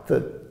die out,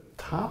 the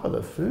top of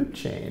the food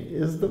chain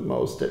is the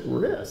most at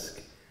risk.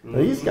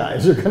 These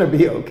guys are going to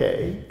be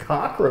okay.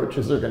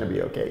 Cockroaches are going to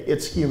be okay.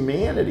 It's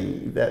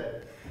humanity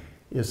that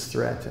is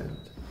threatened.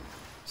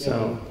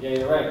 So yeah,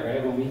 you're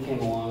right. When we came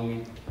along,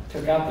 we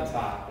took out the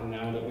top, and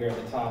now that we're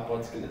at the top,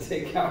 what's going to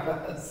take out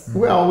us?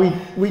 Well,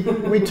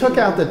 we took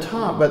out the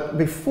top, but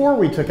before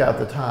we took out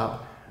the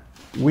top,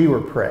 we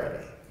were prey.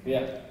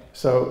 Yeah.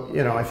 So,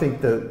 you know, I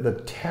think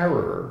the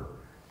terror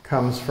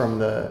comes from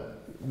the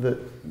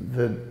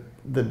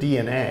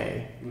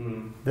DNA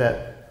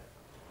that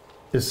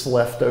is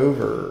left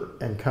over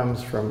and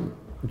comes from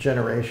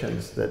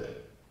generations that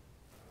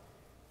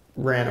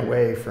ran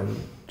away from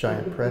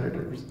giant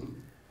predators.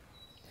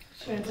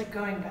 Sure, it's like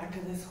going back to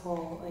this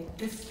whole, like,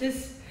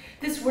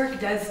 this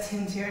work does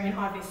tend to, I mean,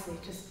 obviously,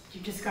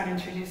 you just got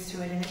introduced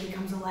to it and it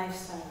becomes a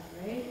lifestyle,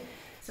 right?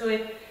 So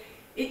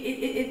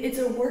it's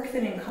a work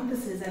that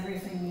encompasses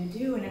everything you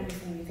do and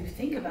everything you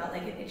think about.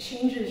 Like it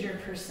changes your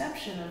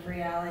perception of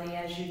reality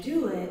as you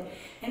do it.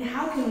 And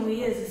how can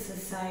we as a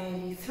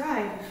society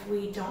thrive if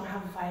we don't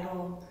have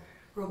vital,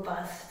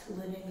 robust,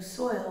 living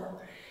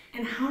soil?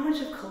 And how much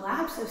of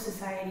collapse of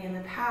society in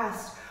the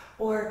past,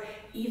 or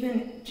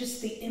even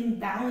just the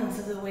imbalance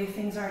of the way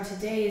things are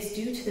today, is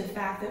due to the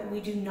fact that we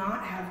do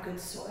not have good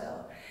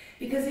soil.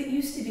 Because it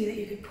used to be that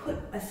you could put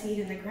a seed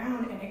in the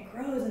ground and it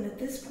grows, and at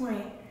this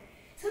point,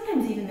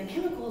 sometimes even the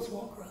chemicals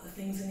won't grow the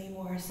things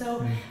anymore.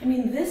 So, I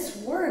mean, this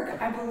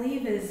work, I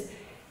believe, is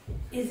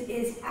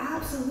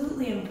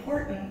absolutely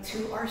important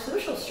to our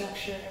social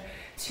structure,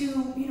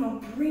 to, you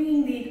know,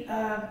 bringing the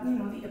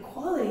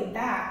equality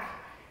back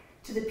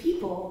to the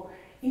people.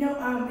 You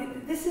know,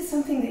 this is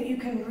something that you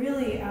can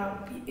really,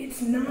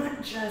 it's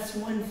not just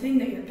one thing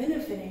that you're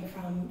benefiting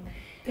from.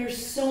 There's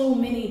so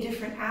many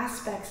different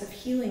aspects of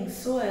healing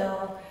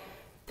soil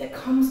that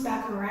comes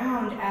back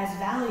around as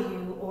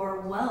value or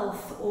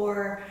wealth,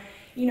 or,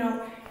 you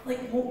know, like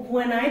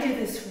when I do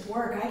this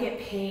work, I get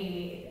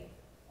paid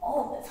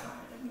all the time.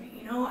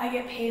 You know, I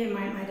get paid, and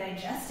my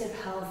digestive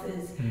health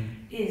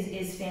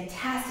is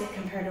fantastic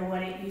compared to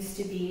what it used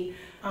to be.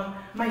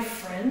 My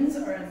friends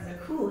are the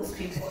coolest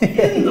people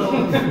in the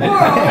world.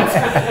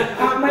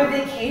 My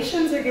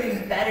vacations are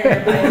getting better.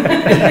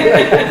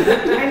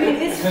 I mean,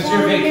 it's because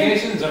your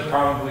vacations are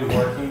probably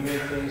working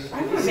vacations.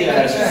 I'm on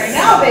vacation right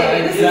now,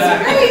 baby. This is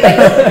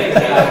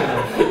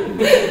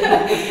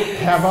great.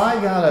 Have I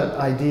got an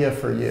idea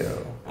for you?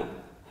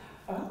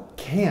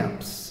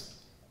 Camps.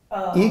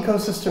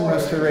 Ecosystem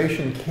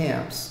restoration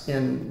camps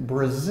in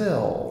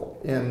Brazil,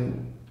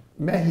 in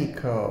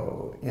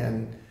Mexico,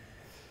 in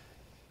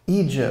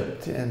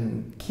Egypt,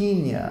 in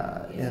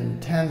Kenya, in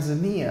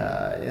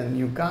Tanzania, in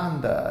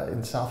Uganda,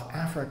 in South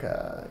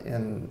Africa,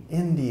 in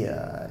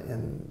India,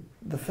 in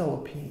the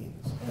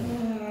Philippines,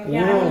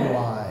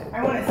 worldwide.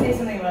 I want to say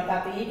something about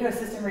that. The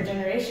ecosystem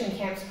regeneration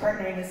camps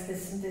partnering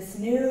this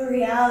new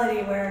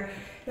reality where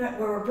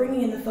we're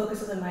bringing in the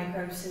focus of the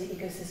microbes to the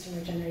ecosystem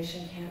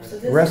regeneration camp. So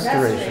this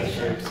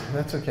restoration.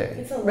 That's okay.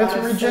 It's a lot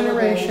of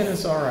regeneration syllables.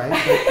 is all right.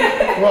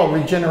 But, well,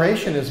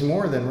 regeneration is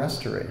more than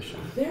restoration.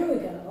 There we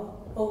go.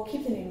 Oh,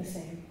 keep the name the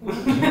same.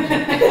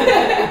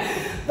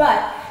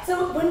 But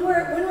so when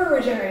we're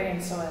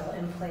regenerating soil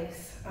in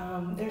place,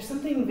 there's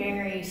something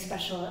very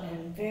special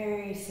and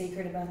very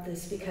sacred about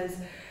this, because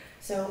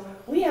so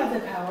we have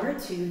the power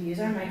to use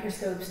our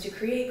microscopes to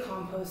create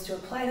compost, to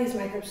apply these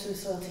microbes to the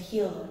soil to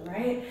heal them,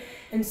 right?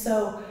 And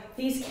so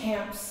these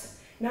camps,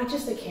 not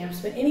just the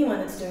camps, but anyone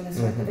that's doing this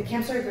work, but the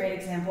camps are a great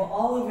example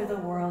all over the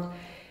world.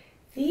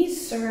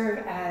 These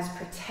serve as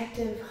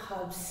protective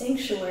hubs,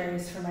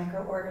 sanctuaries for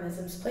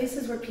microorganisms,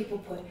 places where people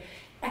put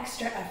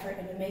extra effort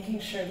into making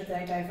sure that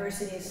the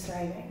diversity is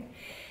thriving.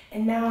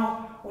 And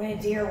now when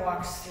a deer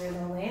walks through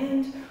the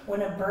land,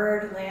 when a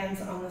bird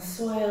lands on the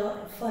soil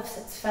and fluffs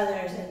its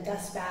feathers in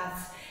dust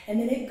baths, and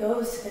then it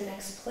goes to the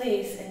next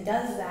place and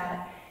does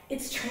that,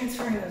 it's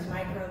transferring those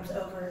microbes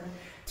over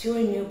to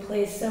a new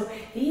place. So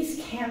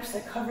these camps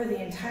that cover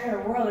the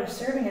entire world are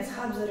serving as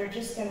hubs that are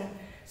just going to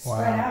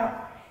spread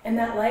out. And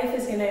that life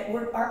is going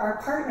to,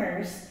 our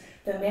partners,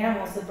 the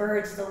mammals, the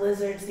birds, the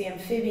lizards, the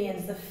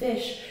amphibians, the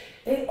fish,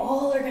 they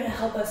all are going to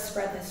help us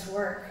spread this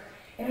work.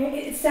 And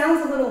it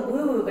sounds a little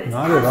woo-woo, but it's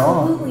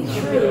absolutely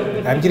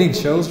true. I'm getting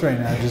chills right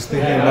now just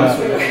thinking about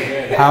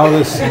how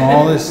the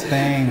smallest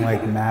thing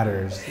like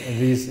matters.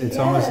 It's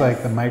almost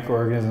like the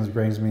microorganisms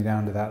brings me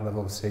down to that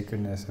level of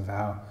sacredness of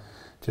how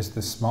just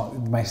the small,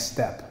 my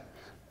step,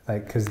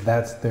 like, because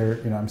that's their,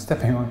 I'm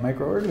stepping on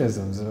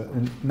microorganisms,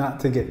 and not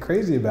to get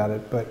crazy about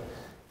it, but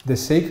the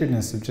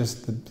sacredness of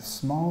just the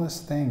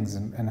smallest things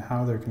and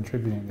how they're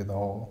contributing to the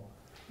whole.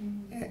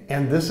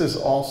 And this is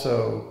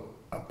also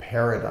a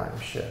paradigm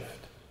shift.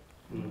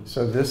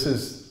 So this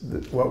is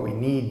what we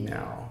need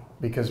now,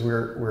 because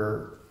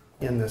we're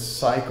in this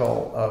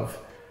cycle of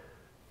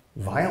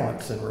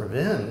violence and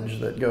revenge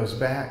that goes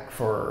back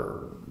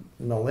for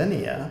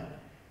millennia,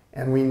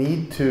 and we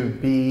need to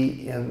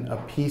be in a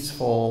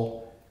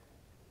peaceful,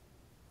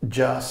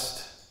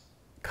 just,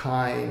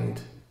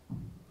 kind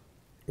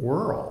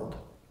world.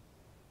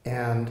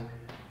 And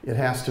it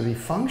has to be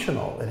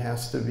functional, it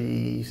has to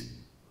be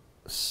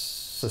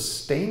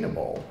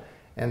sustainable,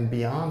 and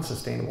beyond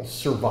sustainable,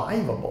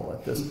 survivable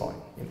at this point.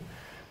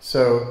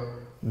 So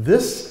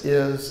this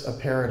is a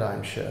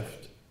paradigm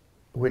shift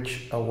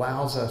which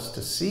allows us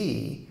to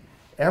see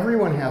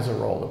everyone has a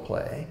role to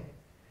play,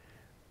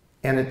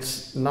 and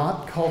it's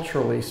not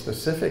culturally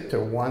specific to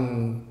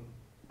one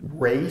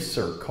race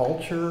or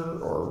culture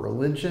or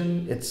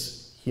religion.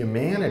 It's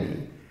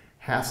humanity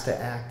has to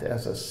act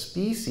as a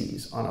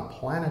species on a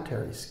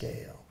planetary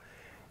scale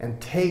and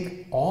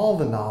take all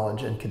the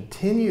knowledge and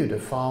continue to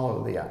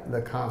follow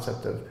the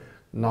concept of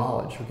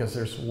knowledge, because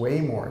there's way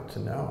more to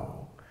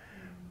know.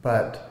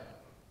 But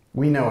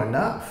we know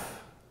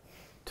enough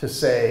to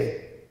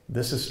say,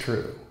 this is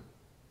true.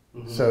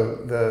 So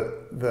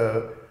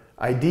the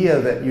idea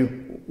that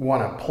you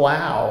want to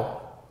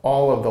plow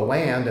all of the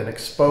land and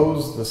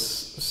expose the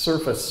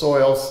surface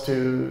soils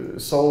to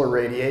solar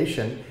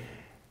radiation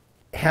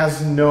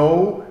has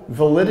no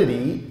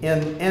validity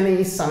in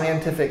any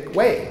scientific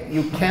way.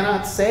 You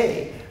cannot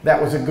say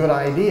that was a good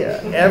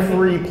idea.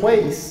 Every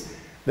place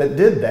that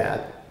did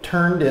that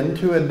turned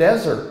into a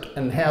desert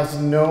and has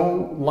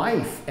no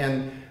life,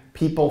 and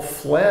people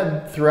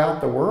fled throughout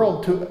the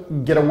world to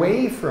get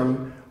away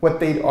from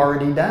what they'd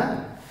already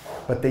done.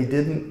 But they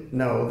didn't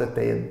know that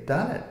they had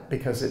done it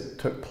because it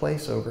took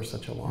place over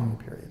such a long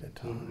period of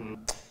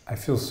time. I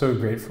feel so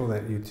grateful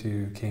that you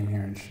two came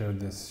here and shared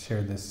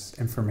this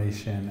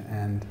information,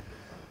 and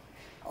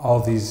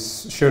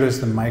showed us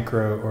the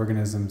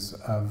microorganisms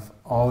of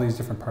all these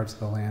different parts of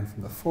the land,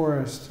 from the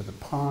forest to the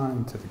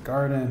pond to the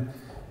garden.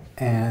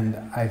 And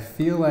I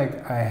feel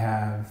like I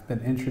have been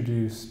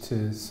introduced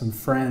to some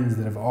friends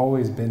that have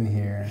always been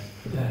here,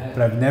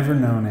 but I've never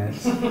known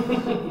it.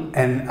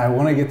 And I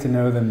want to get to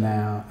know them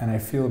now, and I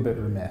feel a bit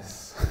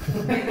remiss.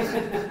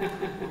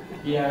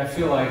 Yeah, I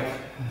feel like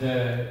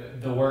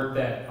the work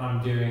that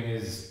I'm doing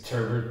is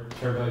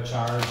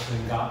turbocharged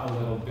and got a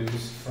little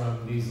boost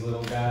from these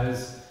little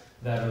guys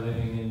that are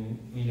living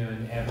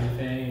in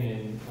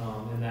everything,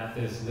 and that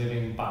this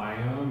living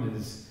biome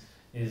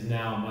is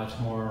now a much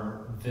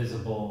more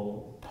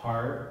visible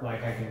part.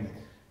 Like, I can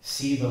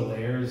see the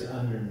layers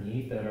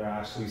underneath that are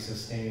actually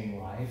sustaining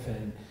life,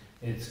 and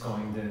it's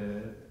going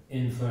to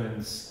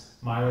influence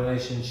my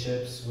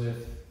relationships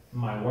with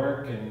my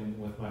work and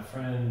with my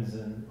friends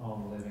and all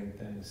the living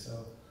things.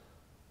 So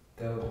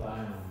go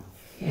biome.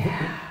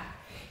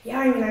 Yeah,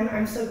 I mean,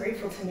 I'm so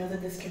grateful to know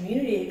that this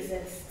community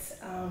exists,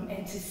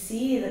 and to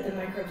see that the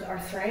microbes are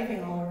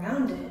thriving all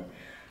around it.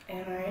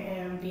 And I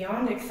am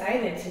beyond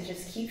excited to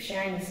just keep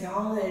sharing this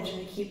knowledge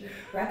and to keep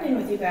repping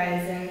with you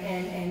guys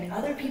and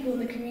other people in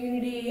the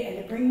community,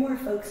 and to bring more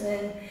folks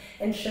in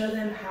and show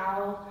them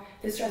how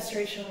this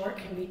restoration work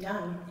can be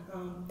done.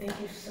 Thank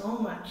you so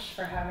much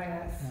for having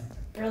us.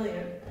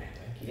 Brilliant.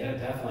 Yeah,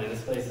 definitely.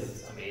 This place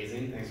is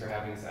amazing. Thanks for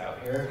having us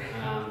out here.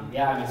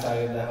 Yeah, I'm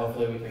excited that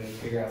hopefully we can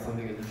figure out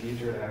something in the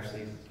future to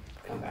actually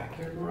come back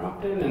here more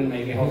often and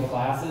maybe hold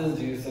classes,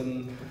 do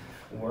some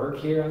work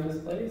here on this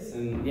place.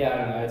 And yeah, I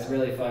don't know, it's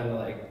really fun to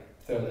like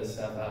throw this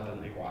stuff up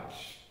and like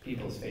watch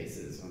people's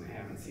faces when they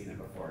haven't seen it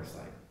before. It's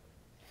like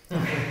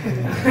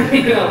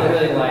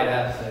really light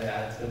up. So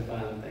yeah, it's been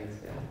fun. Thanks.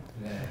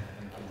 Yeah.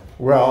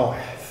 Well,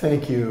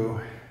 thank you,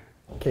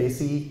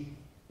 Casey,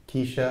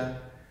 Keisha,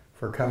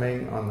 for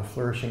coming on the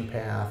Flourishing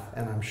Path,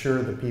 and I'm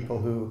sure the people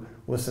who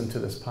listen to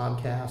this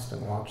podcast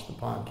and watch the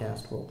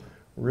podcast will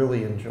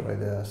really enjoy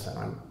this, and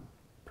I'm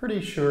pretty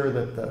sure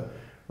that the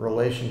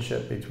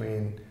relationship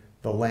between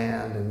the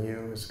land and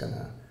you is going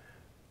to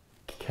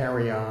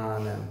carry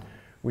on. And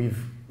we've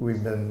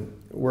been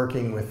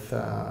working with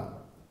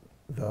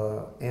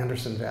the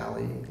Anderson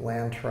Valley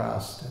Land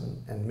Trust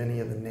and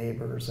many of the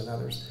neighbors and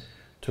others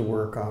to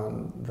work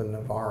on the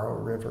Navarro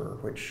River,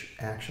 which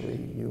actually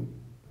you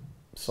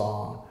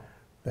saw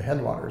the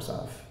headwaters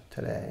of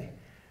today.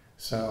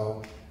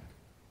 So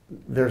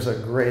there's a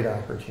great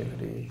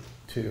opportunity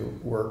to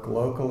work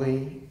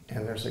locally,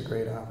 and there's a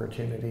great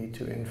opportunity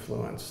to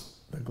influence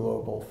the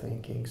global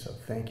thinking. So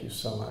thank you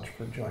so much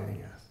for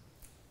joining us.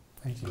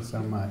 Thank you so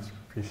much.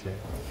 Appreciate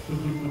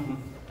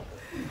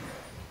it.